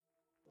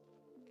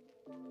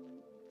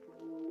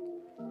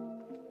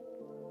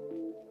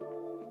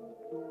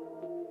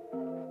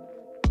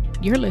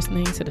You're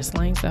listening to the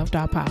Slaying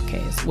Self-Doubt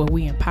podcast, where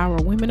we empower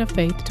women of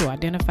faith to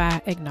identify,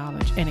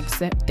 acknowledge, and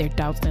accept their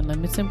doubts and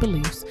limits and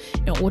beliefs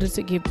in order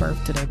to give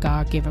birth to their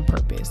God-given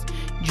purpose.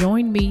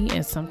 Join me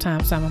and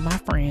sometimes some of my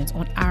friends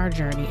on our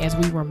journey as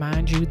we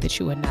remind you that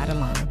you are not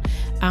alone.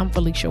 I'm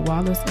Felicia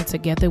Wallace, and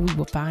together we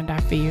will find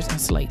our fears and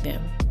slay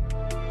them.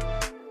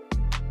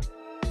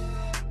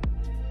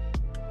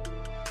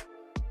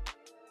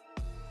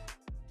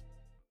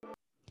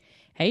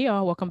 Hey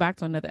y'all, welcome back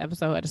to another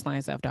episode of the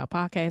Slaying Self-Doubt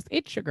podcast.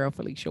 It's your girl,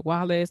 Felicia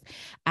Wallace.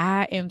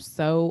 I am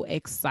so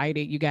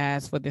excited, you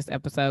guys, for this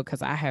episode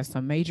because I have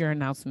some major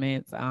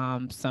announcements,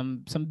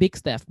 some big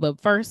stuff. But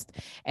first,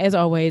 as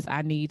always,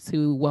 I need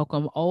to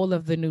welcome all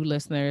of the new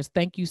listeners.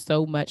 Thank you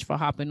so much for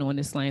hopping on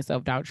this Slaying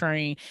Self-Doubt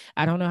train.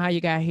 I don't know how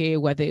you got here,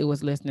 whether it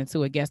was listening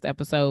to a guest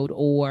episode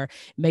or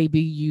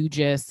maybe you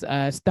just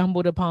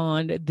stumbled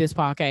upon this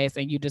podcast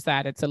and you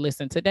decided to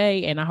listen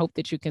today. And I hope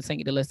that you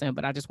continue to listen.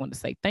 But I just want to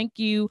say thank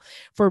you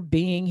for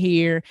being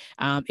here.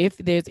 If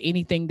there's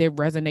anything that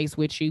resonates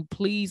with you,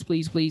 please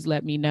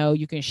let me know.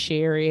 You can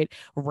share it,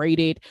 rate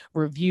it,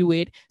 review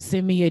it,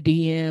 send me a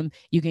DM.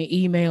 You can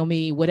email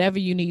me, whatever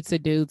you need to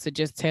do to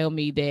just tell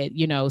me that,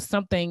 you know,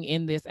 something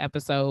in this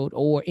episode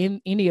or in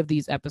any of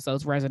these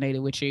episodes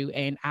resonated with you.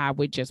 And I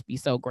would just be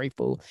so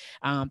grateful.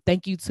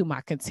 Thank you to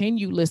my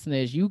continued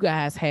listeners. You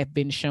guys have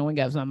been showing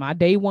up. Some of my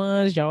day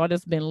ones, y'all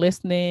that's been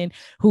listening,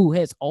 who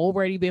has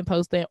already been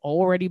posting,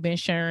 already been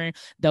sharing,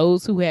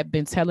 those who have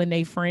been telling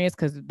their friends,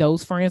 because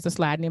those friends are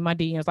sliding in my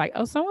DMs like,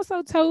 oh,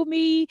 so-and-so told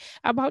me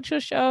about your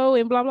show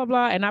and blah, blah,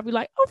 blah. And I'll be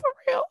like, oh, for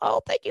real?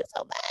 Oh, thank you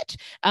so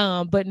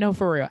much. But no,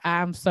 for real,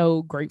 I'm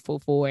so grateful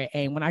for it.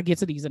 And when I get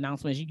to these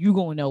announcements, you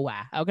gonna know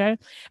why, okay?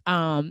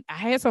 I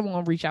had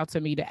someone reach out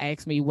to me to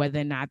ask me whether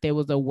or not there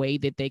was a way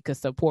that they could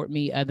support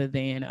me other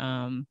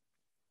than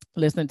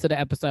listening to the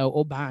episode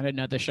or buying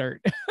another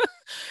shirt.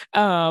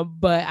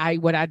 But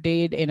I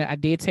did, and I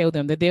did tell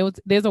them that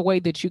there's a way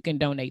that you can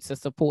donate to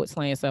support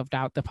Slaying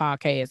Self-Doubt, the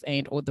podcast,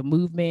 and or the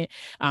movement.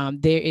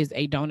 There is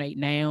a donate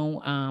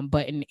now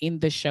button in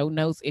the show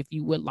notes if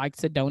you would like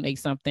to donate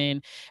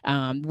something,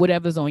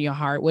 whatever's on your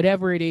heart,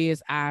 whatever it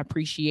is. I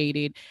appreciate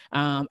it.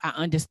 I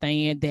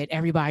understand that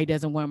everybody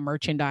doesn't want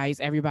merchandise,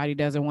 everybody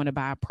doesn't want to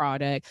buy a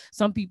product.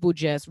 Some people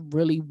just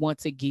really want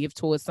to give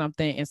towards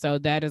something, and so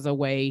that is a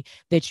way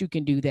that you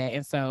can do that.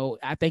 And so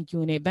I thank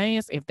you in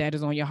advance if that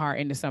is on your heart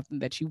and it's something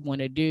that you want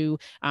to do.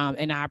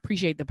 And I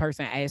appreciate the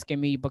person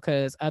asking me,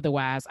 because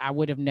otherwise I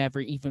would have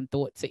never even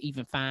thought to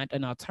even find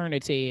an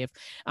alternative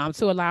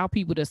to allow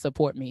people to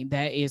support me.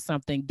 That is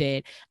something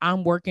that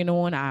I'm working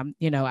on.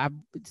 I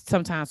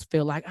sometimes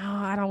feel like, oh,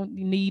 I don't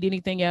need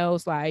anything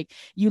else. Like,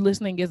 you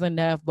listening is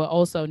enough, but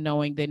also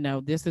knowing that,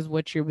 no, this is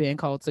what you're being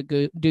called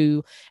to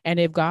do. And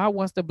if God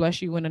wants to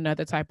bless you in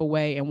another type of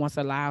way and wants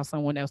to allow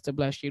someone else to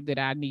bless you, that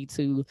I need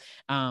to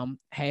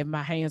have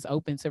my hands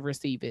open to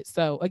receive it.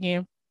 So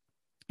again,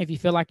 if you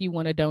feel like you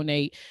want to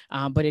donate,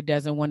 but it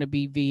doesn't want to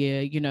be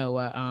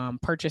via,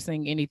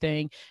 purchasing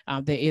anything,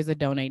 there is a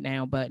donate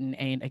now button.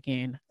 And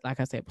again, like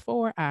I said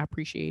before, I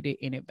appreciate it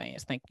in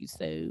advance. Thank you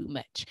so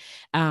much.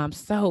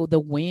 So the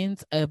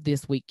wins of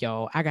this week,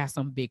 y'all, I got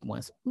some big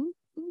ones.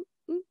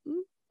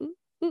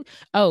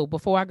 Oh,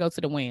 before I go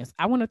to the wins,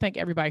 I want to thank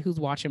everybody who's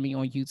watching me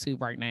on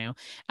YouTube right now.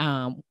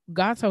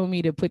 God told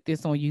me to put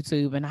this on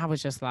YouTube, and I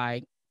was just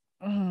like,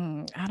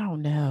 I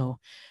don't know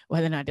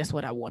whether or not that's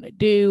what I want to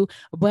do,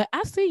 but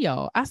I see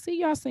y'all. I see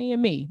y'all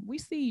seeing me. We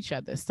see each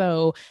other.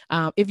 So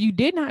if you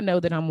did not know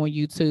that I'm on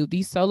YouTube,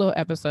 these solo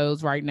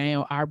episodes right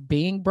now are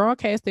being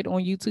broadcasted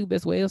on YouTube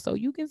as well. So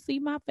you can see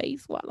my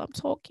face while I'm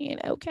talking.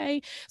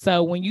 Okay.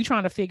 So when you're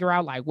trying to figure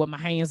out like what my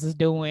hands is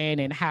doing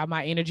and how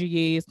my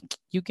energy is,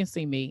 you can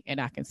see me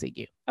and I can see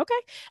you.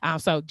 Okay.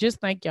 So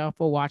just thank y'all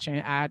for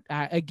watching. I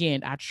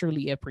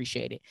truly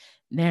appreciate it.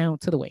 Now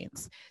to the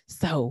wins.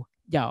 So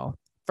y'all,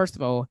 first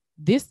of all,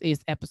 this is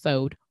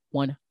episode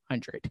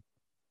 100.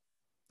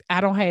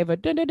 I don't have a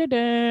da da da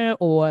da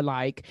or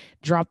like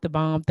drop the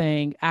bomb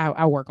thing.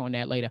 I'll work on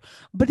that later.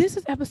 But this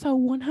is episode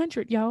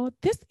 100, y'all.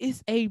 This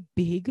is a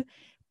big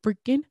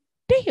freaking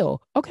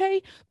deal,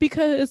 okay?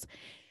 Because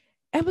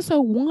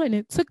episode 1,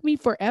 it took me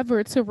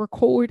forever to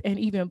record and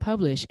even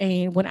publish.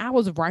 And when I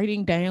was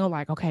writing down,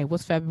 like, okay,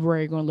 what's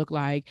February going to look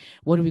like?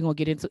 What are we going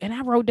to get into? And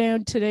I wrote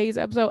down today's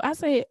episode. I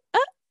said,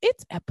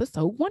 it's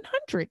episode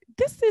 100.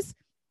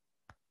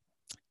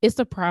 It's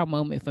a proud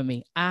moment for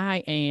me.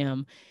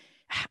 I'm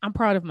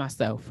proud of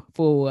myself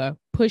for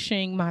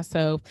pushing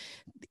myself,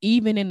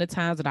 even in the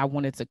times that I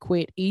wanted to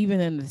quit,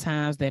 even in the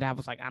times that I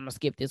was like, I'm gonna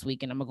skip this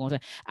week and I'm going to.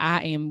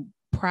 I am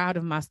proud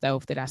of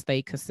myself that I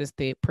stayed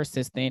consistent,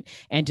 persistent,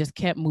 and just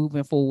kept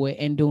moving forward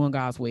and doing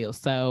God's will.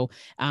 So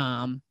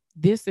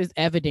this is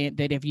evident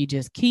that if you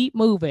just keep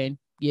moving,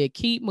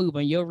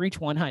 you'll reach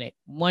 100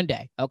 one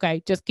day.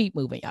 Okay, just keep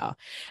moving,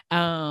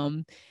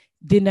 y'all.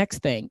 the next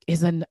thing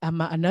is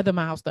another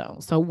milestone.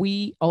 So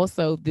we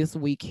also this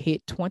week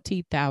hit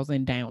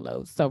 20,000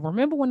 downloads. So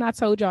remember when I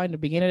told y'all in the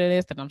beginning of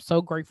this that I'm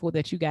so grateful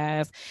that you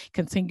guys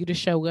continue to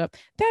show up?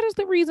 That is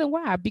the reason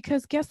why,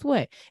 because guess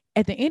what?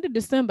 At the end of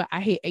December, I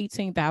hit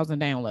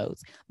 18,000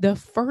 downloads. The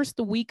first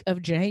week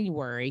of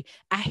January,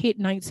 I hit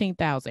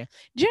 19,000.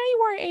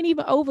 January ain't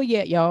even over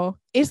yet, y'all.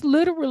 It's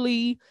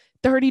literally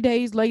 30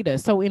 days later.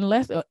 So in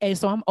less, and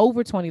so I'm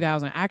over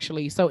 20,000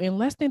 actually. So in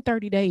less than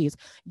 30 days,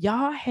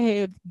 y'all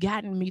have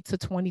gotten me to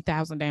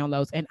 20,000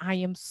 downloads. And I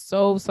am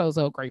so, so,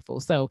 so grateful.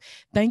 So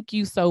thank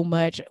you so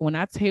much. When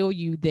I tell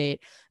you that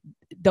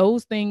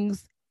those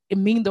things, it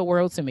mean the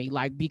world to me,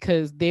 like,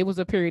 because there was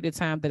a period of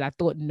time that I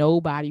thought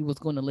nobody was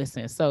going to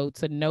listen. So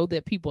to know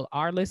that people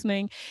are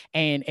listening,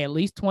 and at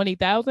least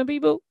 20,000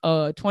 people,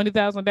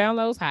 20,000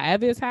 downloads,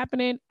 however it's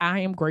happening, I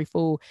am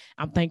grateful.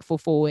 I'm thankful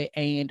for it.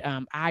 And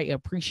I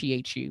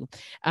appreciate you.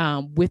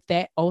 With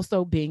that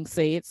also being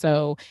said,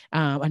 so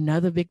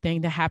another big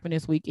thing that happened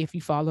this week, if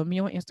you follow me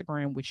on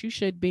Instagram, which you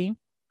should be,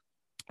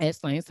 at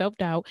Slaying Self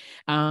Doubt,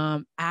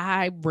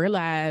 I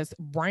realized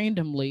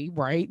randomly,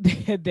 right,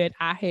 that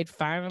I had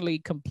finally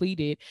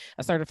completed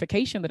a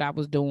certification that I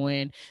was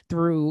doing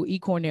through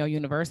eCornell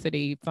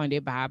University,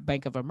 funded by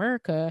Bank of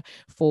America,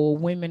 for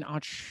women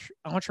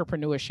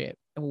entrepreneurship,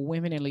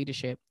 women in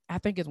leadership. I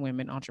think it's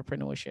women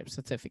entrepreneurship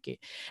certificate.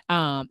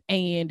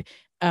 And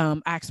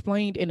I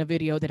explained in a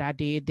video that I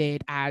did that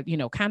I,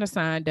 kind of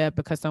signed up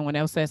because someone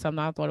else said something.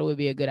 I thought it would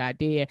be a good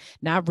idea,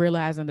 not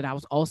realizing that I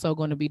was also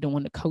going to be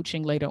doing the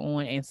coaching later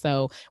on. And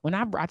so when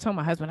I told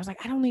my husband, I was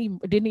like,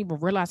 didn't even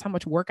realize how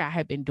much work I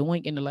had been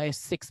doing in the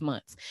last 6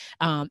 months.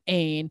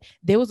 And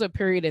there was a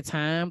period of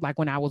time, like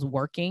when I was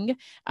working,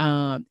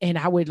 and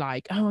I would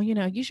like, oh,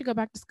 you should go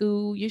back to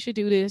school. You should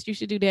do this. You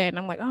should do that. And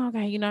I'm like, oh,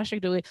 okay, I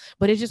should do it.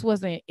 But it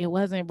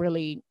wasn't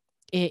really,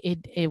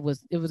 it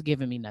was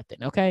giving me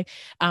nothing. Okay.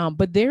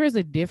 But there is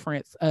a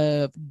difference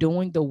of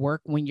doing the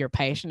work when you're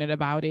passionate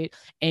about it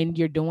and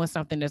you're doing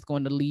something that's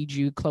going to lead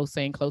you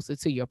closer and closer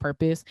to your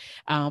purpose.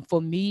 For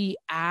me,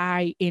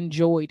 I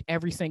enjoyed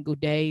every single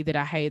day that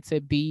I had to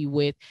be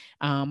with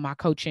my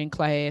coaching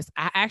class.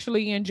 I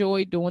actually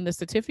enjoyed doing the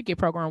certificate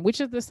program,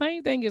 which is the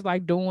same thing as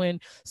like doing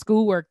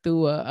schoolwork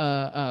through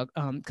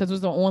because it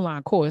was an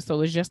online course. So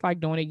it's just like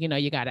doing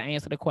it, you got to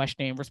answer the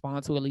question,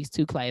 respond to at least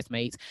two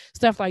classmates,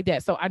 stuff like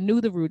that. So I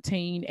knew the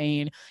routine,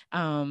 and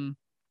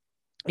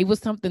it was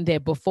something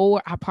that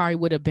before I probably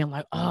would have been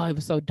like, oh, it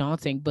was so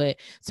daunting. But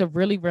to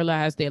really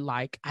realize that,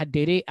 like, I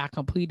did it, I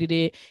completed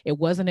it. It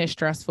wasn't as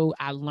stressful.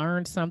 I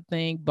learned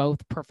something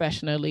both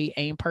professionally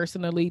and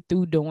personally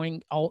through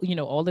doing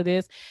all of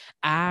this.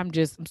 I'm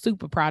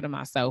super proud of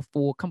myself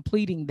for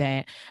completing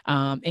that.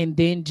 And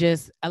then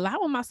just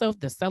allowing myself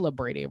to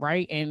celebrate it.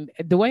 Right. And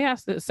the way I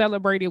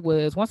celebrated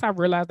was once I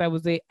realized that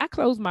was it, I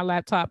closed my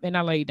laptop and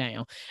I laid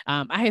down.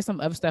 I had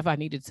some other stuff I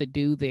needed to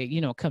do,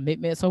 that,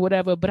 commitments or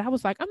whatever, but I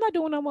was like, I'm not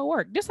doing no more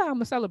work. This is how I'm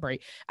gonna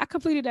celebrate. I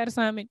completed that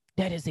assignment.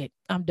 That is it.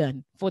 I'm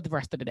done for the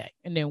rest of the day.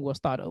 And then we'll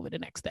start over the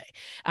next day.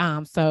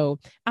 So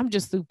I'm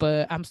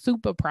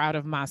super proud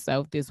of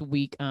myself this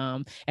week.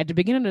 At the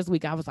beginning of this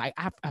week, I was like,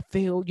 I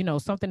feel,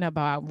 something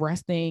about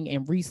resting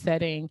and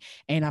resetting.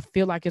 And I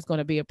feel like it's going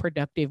to be a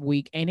productive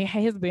week. And it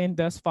has been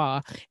thus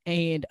far.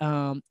 And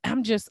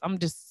I'm just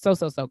so,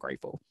 so, so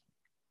grateful.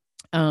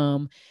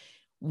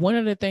 One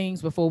of the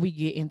things before we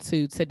get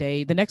into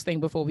today, the next thing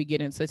before we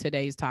get into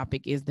today's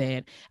topic is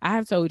that I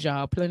have told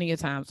y'all plenty of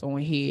times on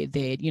here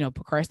that,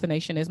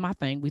 procrastination is my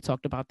thing. We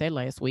talked about that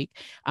last week.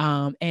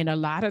 And a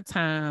lot of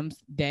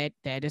times that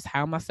is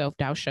how my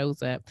self-doubt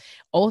shows up.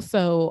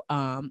 Also,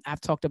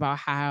 I've talked about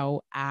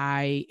how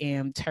I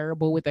am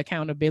terrible with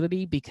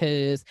accountability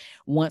because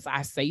once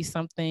I say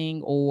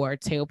something or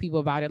tell people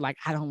about it, like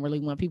I don't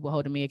really want people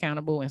holding me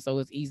accountable. And so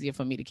it's easier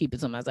for me to keep it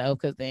to myself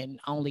because then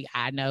only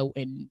I know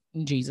and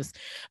Jesus.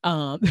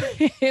 Um,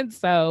 and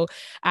so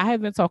I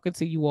have been talking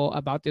to you all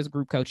about this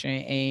group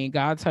coaching, and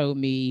God told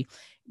me,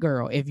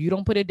 girl, if you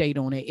don't put a date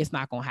on it, it's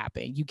not going to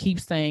happen. You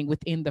keep saying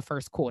within the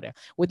first quarter.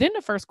 Within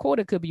the first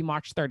quarter could be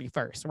March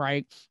 31st,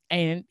 right?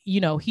 And,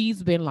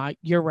 he's been like,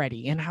 you're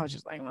ready. And I was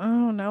just like, I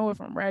don't know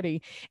if I'm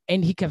ready.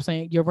 And he kept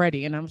saying, you're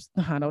ready. And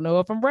I don't know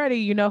if I'm ready.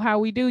 You know how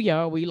we do,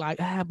 y'all. We like,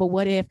 but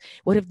what if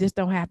this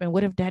don't happen?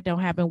 What if that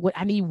don't happen?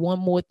 I need one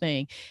more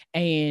thing.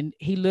 And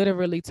he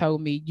literally told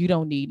me, you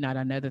don't need not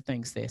another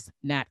thing, sis,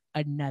 not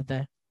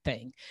another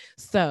thing.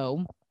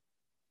 So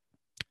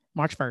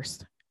March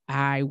 1st,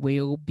 I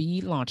will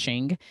be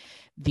launching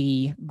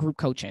the group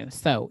coaching.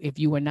 So if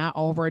you are not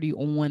already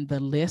on the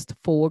list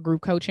for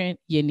group coaching,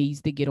 you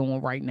need to get on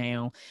right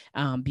now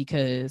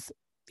because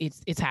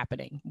it's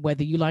happening.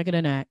 Whether you like it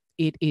or not,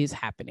 it is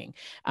happening.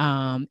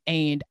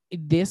 And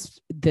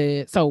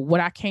so what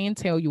I can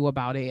tell you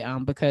about it,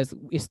 because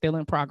it's still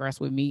in progress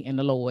with me and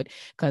the Lord,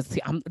 because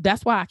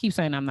that's why I keep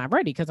saying I'm not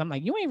ready, because I'm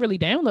like, you ain't really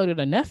downloaded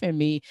enough in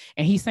me,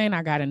 and he's saying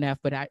I got enough,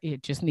 but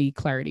it just need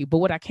clarity. But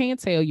what I can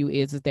tell you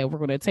is that we're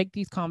going to take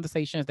these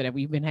conversations that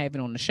we've been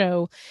having on the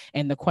show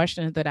and the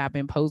questions that I've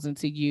been posing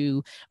to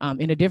you,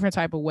 in a different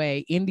type of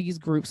way in these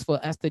groups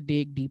for us to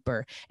dig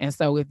deeper. And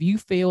so if you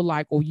feel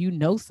like, or you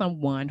know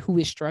someone who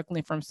is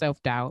struggling from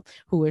self-doubt,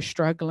 who is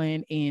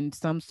struggling in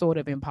some sort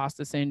of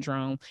imposter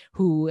syndrome,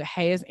 who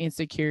has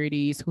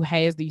insecurities, who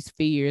has these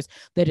fears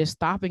that is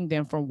stopping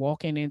them from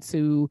walking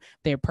into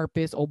their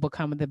purpose or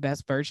becoming the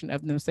best version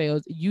of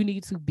themselves, you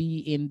need to be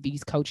in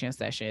these coaching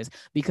sessions,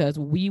 because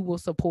we will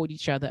support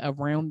each other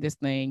around this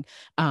thing.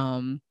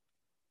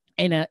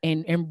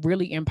 And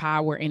really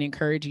empower and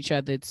encourage each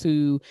other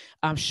to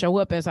show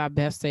up as our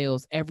best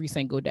selves every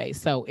single day.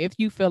 So if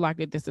you feel like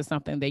that this is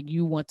something that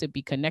you want to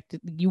be connected,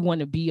 you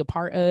want to be a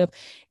part of,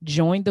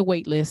 join the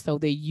wait list so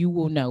that you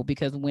will know,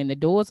 because when the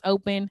doors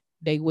open,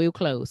 they will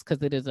close,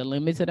 because it is a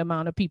limited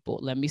amount of people.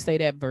 Let me say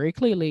that very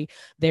clearly.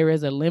 There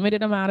is a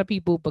limited amount of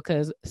people,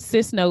 because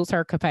sis knows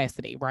her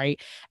capacity,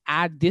 right?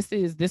 This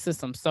is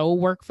some soul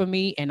work for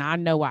me, and I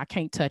know I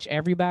can't touch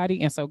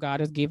everybody. And so God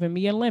has given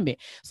me a limit.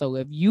 So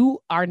if you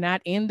are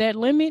not in that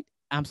limit,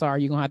 I'm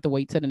sorry, you're gonna have to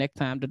wait till the next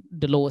time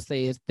the Lord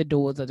says the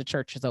doors of the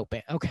church is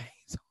open. Okay.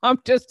 So I'm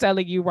just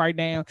telling you right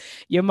now,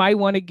 you might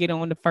want to get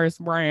on the first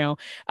round,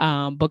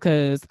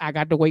 because I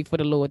got to wait for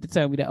the Lord to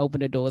tell me to open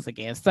the doors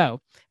again. So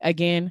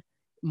again,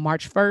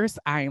 March 1st,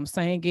 I am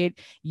saying it.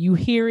 You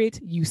hear it.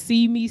 You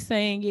see me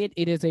saying it.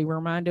 It is a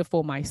reminder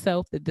for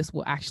myself that this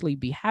will actually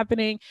be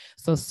happening.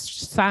 So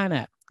sign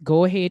up.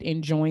 Go ahead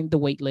and join the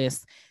wait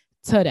list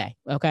today.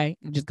 Okay.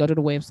 Just go to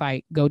the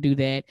website, go do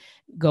that,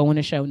 go in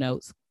the show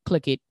notes,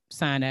 click it,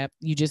 sign up.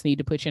 You just need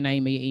to put your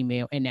name and your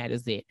email, and that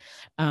is it.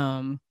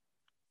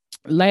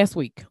 Last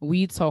week,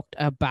 we talked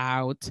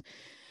about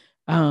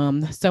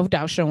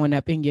self-doubt showing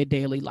up in your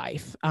daily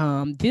life.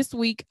 This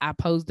week, I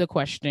posed a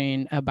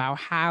question about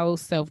how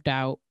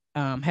self-doubt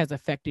has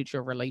affected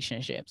your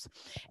relationships.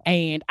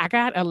 And I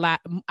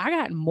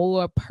got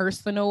more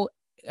personal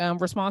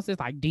responses,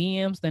 like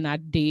DMs, than I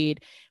did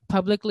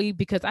publicly,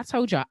 because I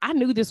told y'all I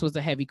knew this was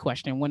a heavy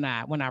question when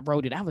I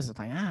wrote it. I was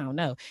like, I don't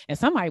know. And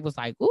somebody was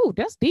like, "Ooh,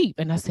 that's deep."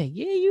 And I said,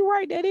 "Yeah, you're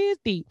right. That is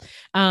deep."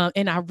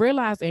 And I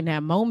realized in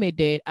that moment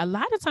that a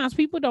lot of times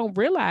people don't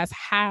realize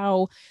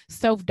how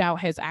self-doubt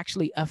has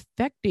actually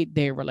affected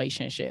their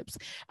relationships.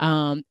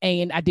 And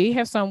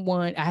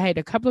I had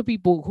a couple of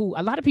people who,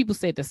 a lot of people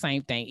said the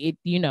same thing.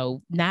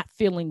 Not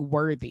feeling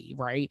worthy,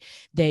 right?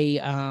 They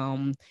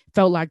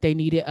felt like they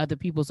needed other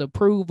people's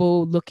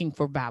approval, looking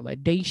for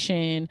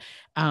validation,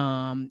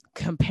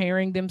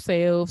 comparing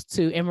themselves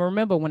to, and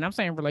remember, when I'm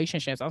saying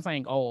relationships, I'm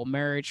saying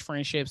marriage,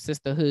 friendships,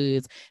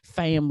 sisterhoods,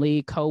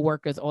 family,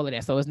 co-workers, all of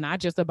that. So it's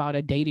not just about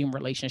a dating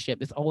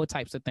relationship, it's all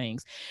types of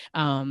things.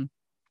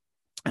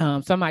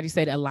 Somebody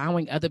said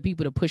allowing other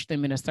people to push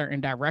them in a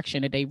certain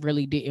direction that they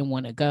really didn't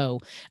want to go.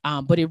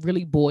 But it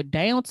really boiled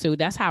down to,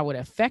 that's how it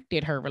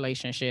affected her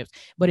relationships,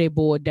 but it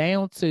boiled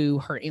down to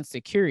her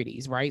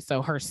insecurities, right?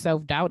 So her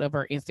self-doubt of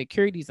her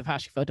insecurities of how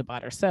she felt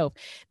about herself,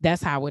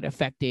 that's how it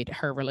affected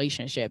her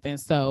relationship. And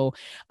so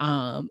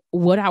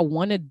what I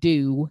want to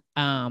do,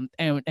 and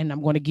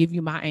I'm going to give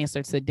you my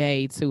answer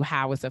today to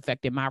how it's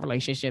affected my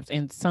relationships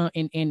in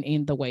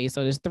the way.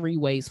 So there's 3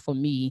 ways for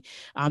me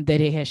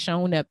that it has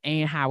shown up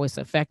and how it's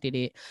affected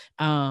it.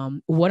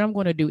 What I'm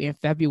going to do in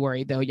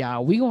February, though,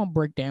 y'all, we're going to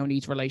break down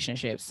these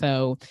relationships.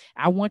 So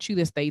I want you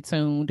to stay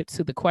tuned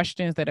to the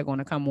questions that are going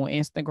to come on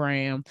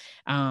Instagram,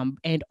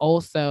 and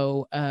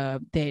also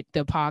the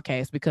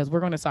podcast, because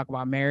we're going to talk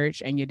about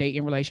marriage and your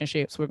dating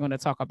relationships. We're going to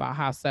talk about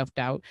how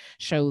self-doubt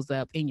shows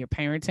up in your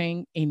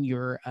parenting, in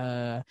your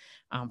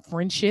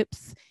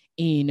friendships,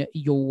 in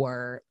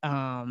your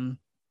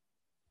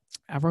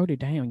I wrote it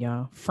down,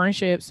 y'all.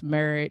 Friendships,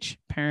 marriage,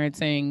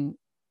 parenting.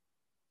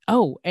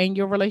 Oh, and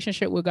your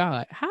relationship with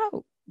God.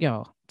 How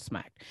y'all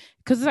smacked?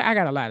 Because I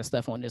got a lot of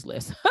stuff on this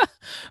list.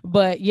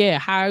 But yeah,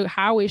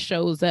 how it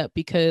shows up,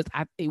 because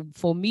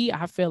for me,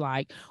 I feel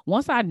like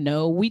once I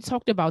know, we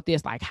talked about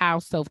this, like how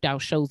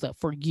self-doubt shows up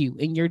for you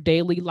in your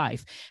daily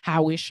life,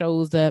 how it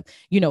shows up,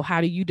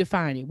 how do you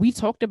define it? We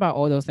talked about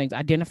all those things,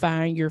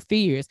 identifying your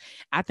fears.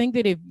 I think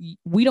that if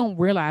we don't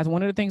realize,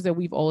 one of the things that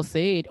we've all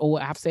said,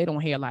 or I've said on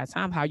here a lot of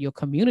times, how your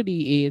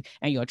community is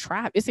and your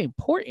tribe, it's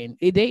important.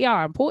 They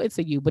are important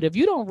to you. But if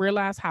you don't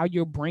realize how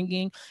you're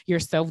bringing your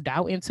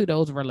self-doubt into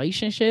those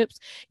relationships,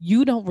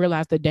 you don't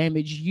realize the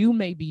damage you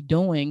may be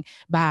doing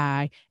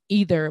by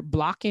either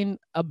blocking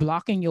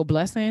your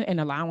blessing and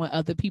allowing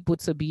other people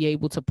to be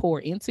able to pour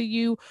into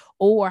you,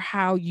 or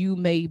how you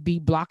may be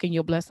blocking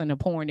your blessing and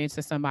pouring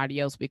into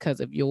somebody else because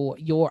of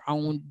your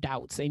own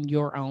doubts and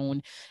your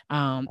own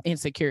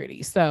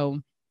insecurities. So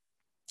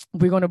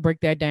we're going to break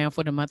that down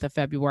for the month of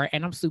February,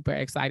 and I'm super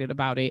excited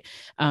about it.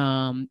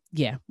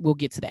 Yeah, we'll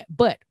get to that.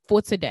 But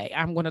for today,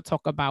 I'm going to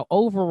talk about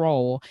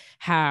overall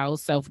how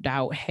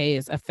self-doubt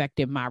has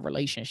affected my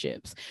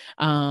relationships.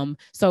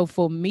 So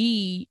for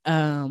me,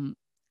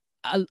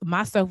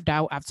 my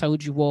self-doubt, I've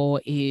told you all,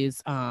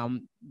 is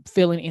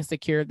feeling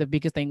insecure. The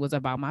biggest thing was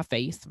about my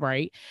face,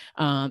 right?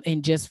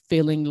 And just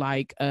feeling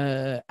like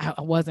I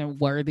wasn't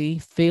worthy,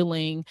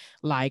 feeling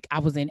like I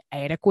was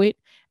inadequate,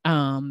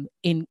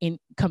 in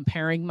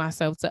comparing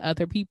myself to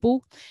other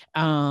people.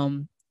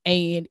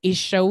 And it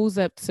shows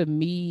up to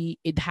me,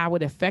 how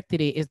it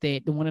affected it is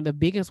that one of the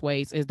biggest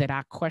ways is that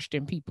I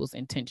question people's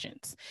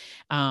intentions.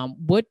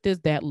 What does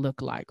that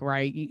look like,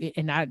 right?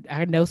 And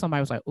I know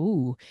somebody was like,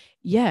 ooh,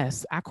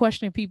 yes, I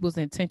question people's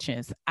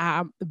intentions.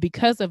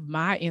 Because of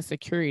my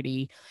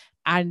insecurity,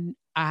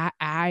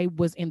 I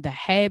was in the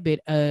habit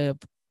of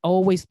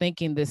always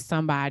thinking that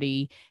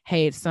somebody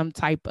had some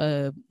type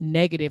of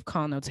negative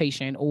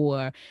connotation,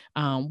 or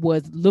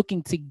was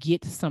looking to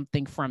get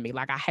something from me.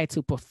 Like I had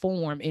to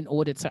perform in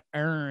order to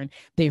earn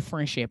their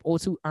friendship, or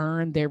to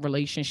earn their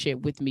relationship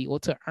with me, or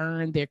to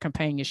earn their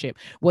companionship,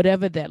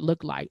 whatever that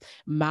looked like.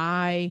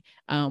 My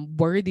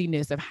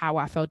worthiness of how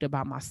I felt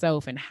about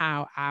myself, and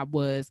how I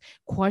was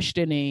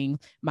questioning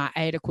my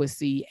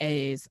adequacy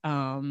as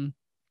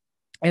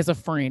a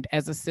friend,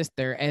 as a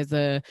sister, as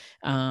a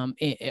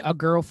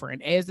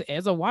girlfriend, as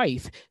a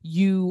wife,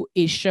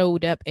 it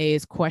showed up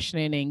as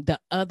questioning the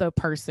other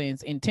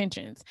person's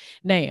intentions.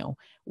 Now,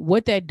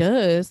 what that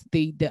does,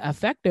 the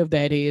effect of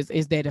that is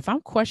that if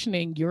I'm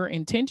questioning your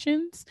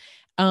intentions,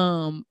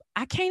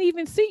 I can't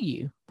even see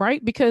you,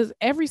 right? Because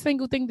every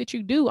single thing that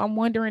you do, I'm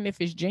wondering if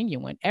it's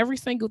genuine. Every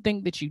single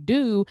thing that you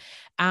do,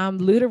 I'm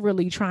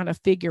literally trying to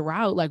figure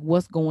out like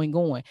what's going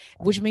on,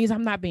 which means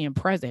I'm not being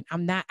present.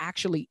 I'm not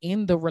actually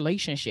in the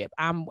relationship.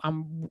 I'm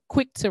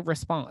quick to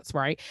response,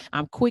 right?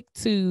 I'm quick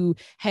to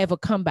have a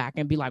comeback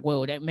and be like,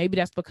 well, maybe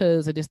that's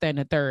because of this, that, and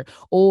the third.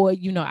 Or,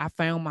 I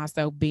found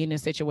myself being in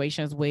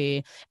situations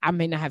where I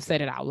may not have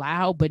said it out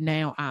loud, but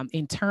now I'm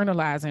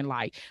internalizing,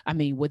 like, I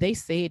mean, well, they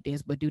said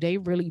this, but do they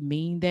really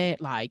mean that?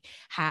 Like,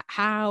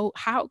 how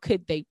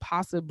could they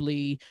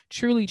possibly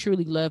truly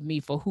love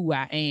me for who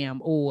I am,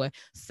 or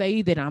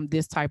say that I'm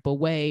this type of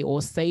way,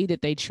 or say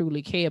that they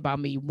truly care about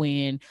me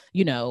when,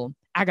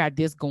 I got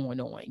this going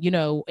on,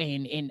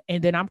 and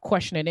then I'm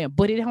questioning them,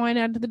 but it don't have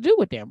nothing to do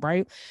with them,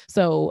 right?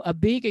 So a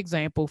big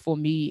example for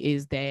me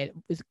is that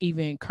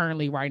even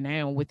currently right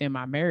now within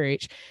my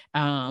marriage,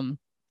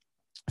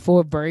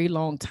 for a very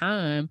long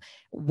time,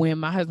 when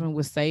my husband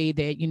would say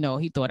that,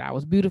 he thought I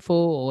was beautiful,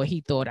 or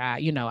he thought I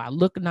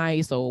look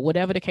nice, or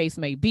whatever the case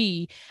may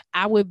be,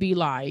 I would be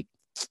like,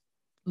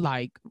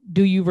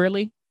 do you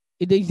really?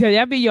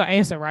 That'd be your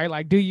answer, right?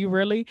 Like, do you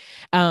really?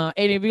 And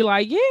it'd be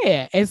like,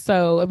 yeah. And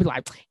so it'd be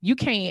like, you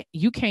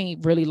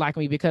can't really like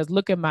me because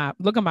look at my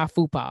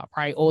fupa,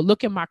 right? Or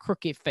look at my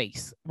crooked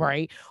face,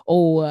 right?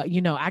 Or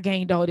I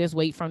gained all this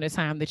weight from the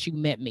time that you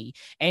met me.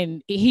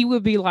 And he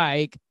would be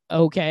like,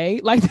 okay,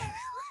 like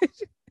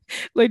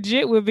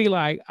legit would be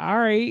like, all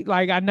right,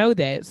 like I know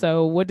that.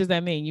 So what does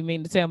that mean? You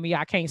mean to tell me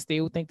I can't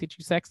still think that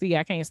you're sexy?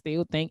 I can't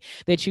still think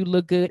that you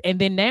look good? And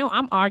then now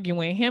I'm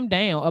arguing him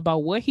down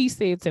about what he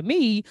said to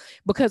me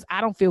because I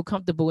don't feel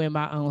comfortable in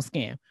my own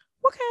skin.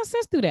 What kind of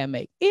sense do that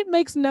make? It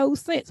makes no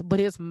sense, but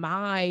it's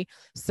my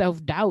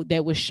self doubt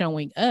that was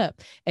showing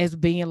up as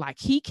being like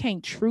he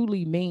can't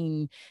truly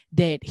mean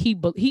that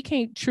he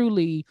can't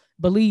truly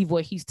believe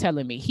what he's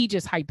telling me. He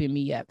just hyping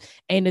me up.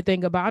 And the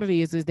thing about it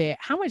is that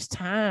how much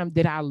time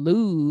did I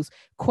lose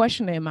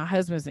questioning my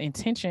husband's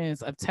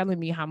intentions of telling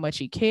me how much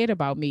he cared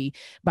about me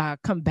by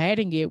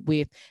combating it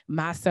with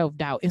my self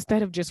doubt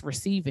instead of just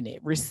receiving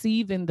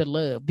the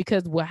love?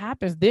 Because what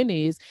happens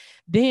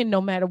then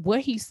no matter what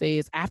he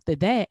says after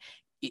that,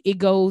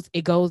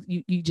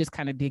 you just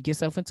kind of dig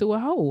yourself into a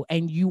hole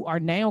and you are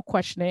now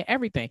questioning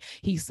everything.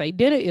 He say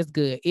dinner is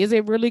good. Is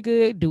it really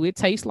good? Do it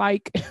taste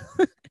like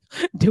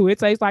do it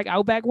taste like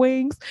Outback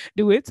wings?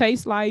 Do it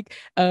taste like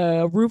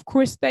Ruth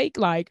Chris steak?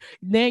 Like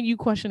now you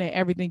questioning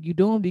everything you're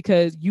doing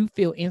because you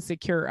feel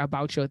insecure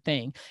about your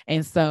thing.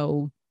 And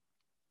so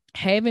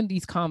having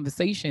these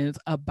conversations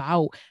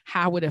about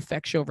how it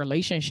affects your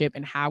relationship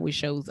and how it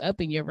shows up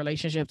in your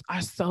relationships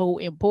are so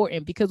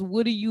important, because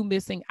what are you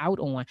missing out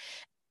on?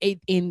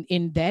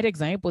 In that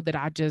example that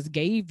I just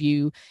gave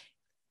you,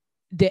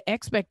 the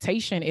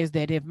expectation is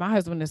that if my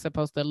husband is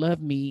supposed to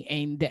love me,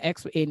 and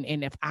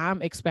and if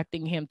I'm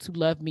expecting him to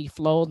love me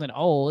flaws and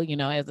all,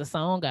 as the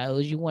song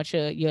goes, you want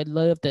your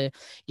love to,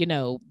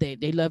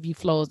 they love you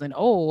flaws and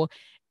all.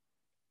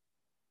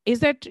 Is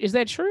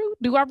that true?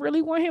 Do I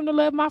really want him to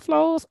love my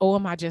flaws, or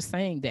am I just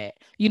saying that?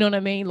 You know what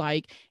I mean?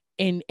 Like,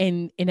 and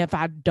if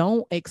I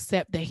don't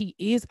accept that he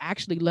is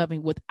actually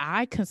loving what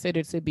I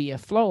consider to be a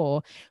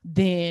flaw,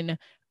 then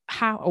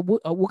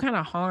what kind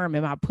of harm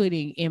am I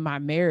putting in my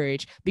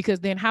marriage? Because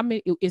then how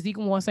many is he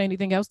gonna want to say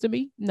anything else to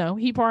me? No,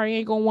 he probably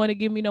ain't gonna want to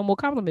give me no more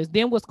compliments.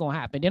 Then what's gonna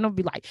happen? Then I'll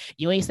be like,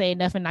 you ain't saying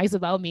nothing nice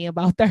about me in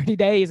about 30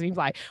 days. And he's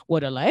like,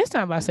 well, the last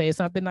time I said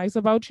something nice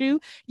about you,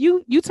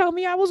 you told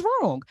me I was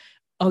wrong.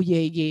 oh yeah,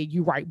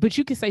 you're right. But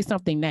you can say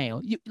something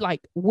now. You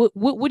like, what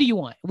do you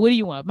want? What do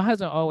you want? My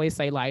husband always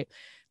say like,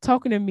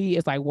 talking to me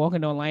is like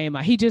walking on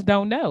landmine. He just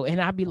don't know.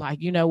 And I'd be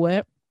like, you know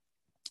what?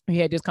 We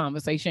had this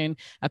conversation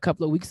a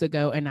couple of weeks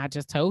ago, and I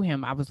just told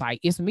him, I was like,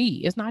 it's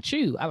me, it's not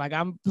you.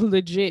 I'm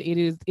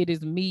legit, it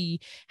is me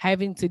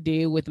having to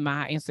deal with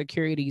my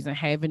insecurities and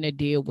having to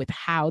deal with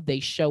how they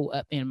show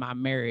up in my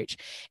marriage.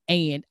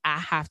 And I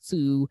have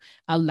to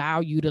allow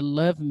you to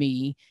love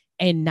me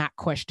and not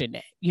question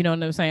that. You know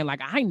what I'm saying?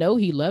 Like, I know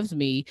he loves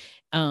me,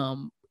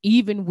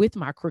 even with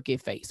my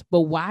crooked face.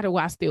 But why do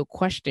I still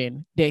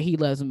question that he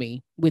loves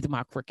me with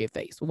my crooked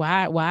face?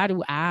 Why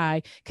do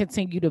I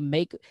continue to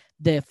make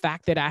the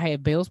fact that I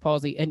have Bell's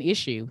palsy an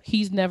issue?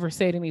 He's never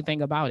said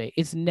anything about it.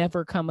 It's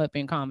never come up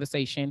in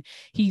conversation.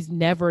 He's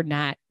never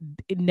not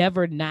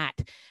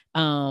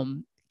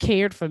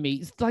cared for me.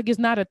 It's like, it's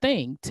not a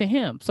thing to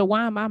him. So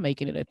why am I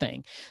making it a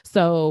thing?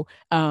 So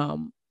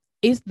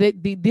it's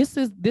this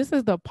is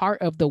the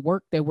part of the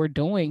work that we're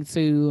doing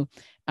to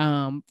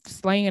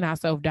slaying our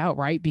self-doubt,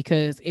 right?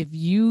 Because if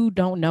you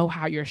don't know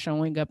how you're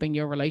showing up in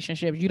your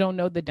relationships, you don't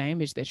know the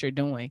damage that you're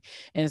doing.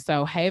 And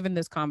so having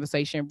this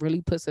conversation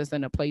really puts us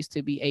in a place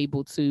to be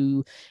able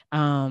to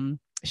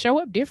show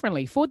up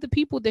differently for the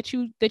people that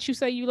you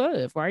say you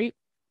love, right?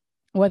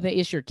 Whether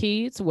it's your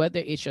kids, whether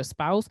it's your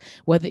spouse,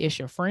 whether it's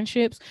your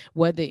friendships,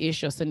 whether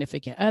it's your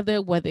significant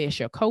other, whether it's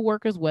your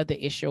coworkers, whether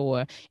it's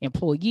your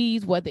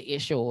employees, whether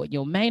it's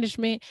your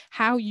management,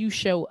 how you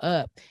show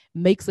up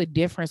makes a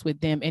difference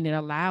with them. And it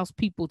allows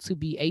people to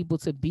be able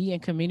to be in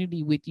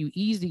community with you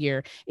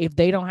easier if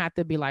they don't have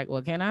to be like,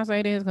 well, can I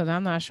say this? Because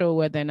I'm not sure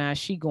whether or not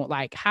she going,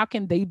 like, how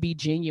can they be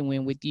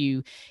genuine with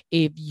you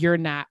if you're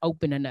not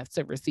open enough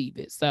to receive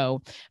it?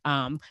 So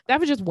that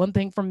was just one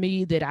thing for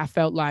me that I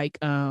felt like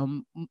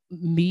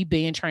me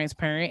being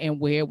transparent and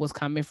where it was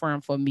coming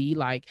from for me.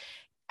 Like,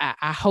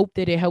 I hope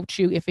that it helped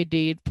you. If it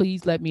did,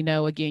 please let me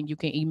know. Again, you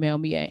can email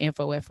me at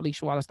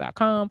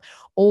info@FeliciaWallace.com,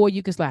 or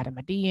you can slide in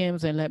my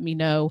DMs and let me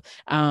know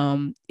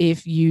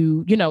if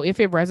if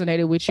it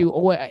resonated with you,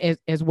 or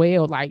as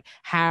well, like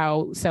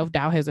how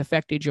self-doubt has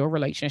affected your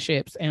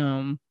relationships.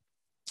 And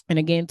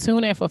again,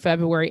 tune in for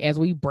February as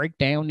we break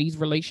down these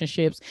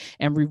relationships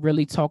and we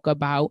really talk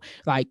about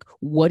like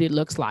what it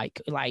looks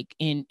like. Like,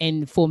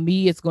 and for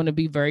me, it's going to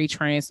be very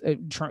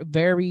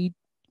very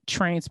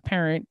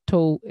transparent.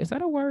 Is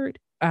that a word?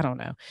 I don't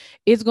know.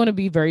 It's going to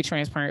be very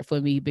transparent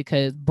for me,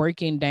 because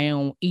breaking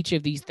down each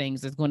of these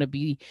things is going to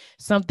be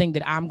something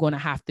that I'm going to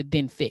have to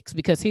then fix.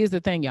 Because here's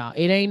the thing, y'all,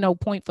 it ain't no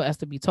point for us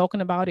to be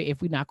talking about it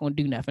if we're not going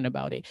to do nothing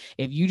about it.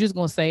 If you just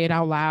going to say it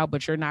out loud,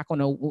 but you're not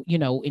going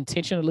to,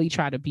 intentionally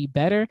try to be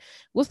better,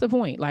 what's the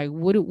point? Like,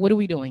 what are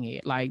we doing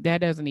here? Like, that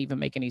doesn't even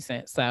make any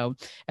sense. So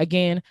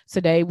again,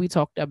 today we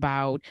talked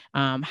about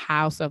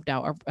how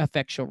self-doubt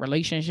affects your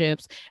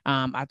relationships.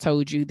 I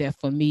told you that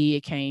for me,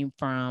 it came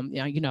from,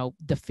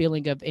 the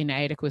feeling of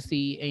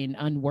inadequacy and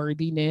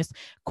unworthiness.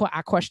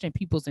 I questioned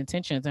people's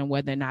intentions and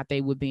whether or not they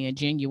were being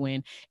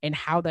genuine, and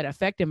how that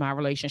affected my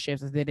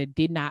relationships is that it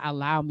did not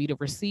allow me to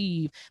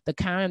receive the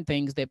kind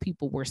things that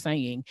people were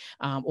saying,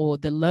 or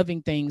the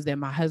loving things that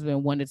my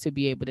husband wanted to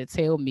be able to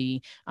tell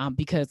me,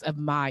 because of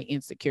my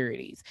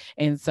insecurities.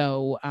 And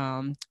so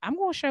I'm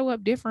going to show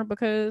up different,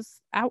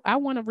 because I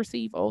want to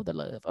receive all the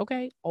love.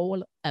 Okay.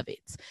 All of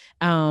it.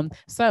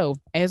 So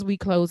as we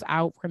close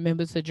out,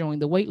 remember to join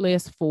the wait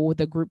list for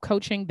the group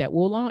coaching that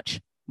will launch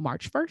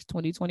March 1st,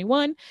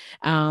 2021.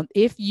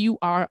 If you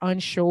are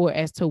unsure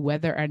as to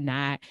whether or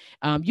not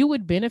you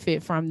would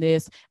benefit from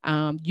this,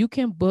 you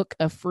can book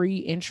a free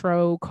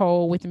intro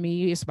call with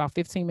me. It's about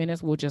 15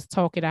 minutes. We'll just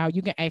talk it out.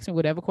 You can ask me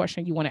whatever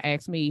question you want to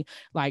ask me,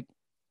 like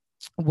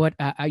what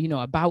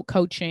about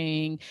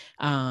coaching,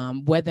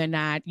 whether or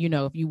not,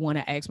 if you want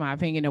to ask my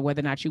opinion, or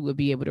whether or not you would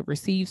be able to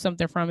receive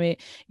something from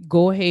it.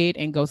 Go ahead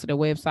and go to the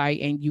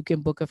website and you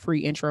can book a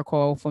free intro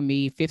call for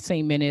me,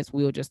 15 minutes.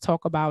 We'll just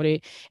talk about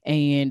it,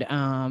 and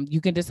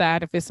you can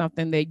decide if it's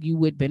something that you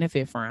would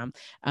benefit from.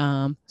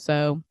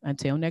 So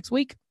until next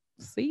week,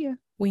 see ya.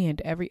 We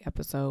end every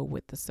episode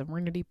with the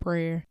serenity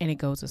prayer, and it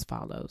goes as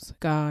follows.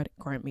 God,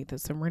 grant me the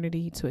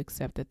serenity to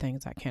accept the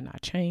things I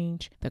cannot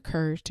change, the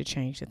courage to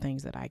change the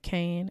things that I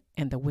can,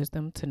 and the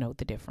wisdom to know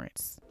the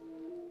difference.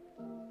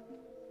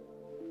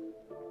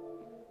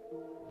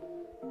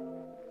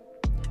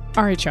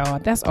 All right, y'all,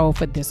 that's all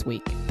for this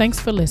week. Thanks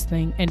for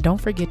listening, and don't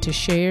forget to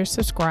share,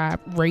 subscribe,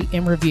 rate,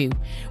 and review.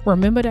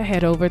 Remember to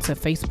head over to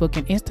Facebook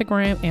and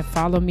Instagram and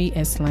follow me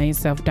at Slaying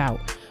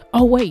Self-Doubt.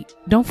 Oh, wait,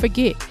 don't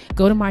forget,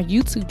 go to my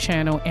YouTube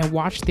channel and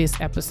watch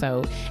this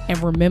episode, and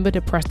remember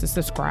to press the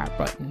subscribe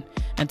button.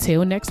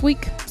 Until next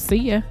week, see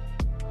ya.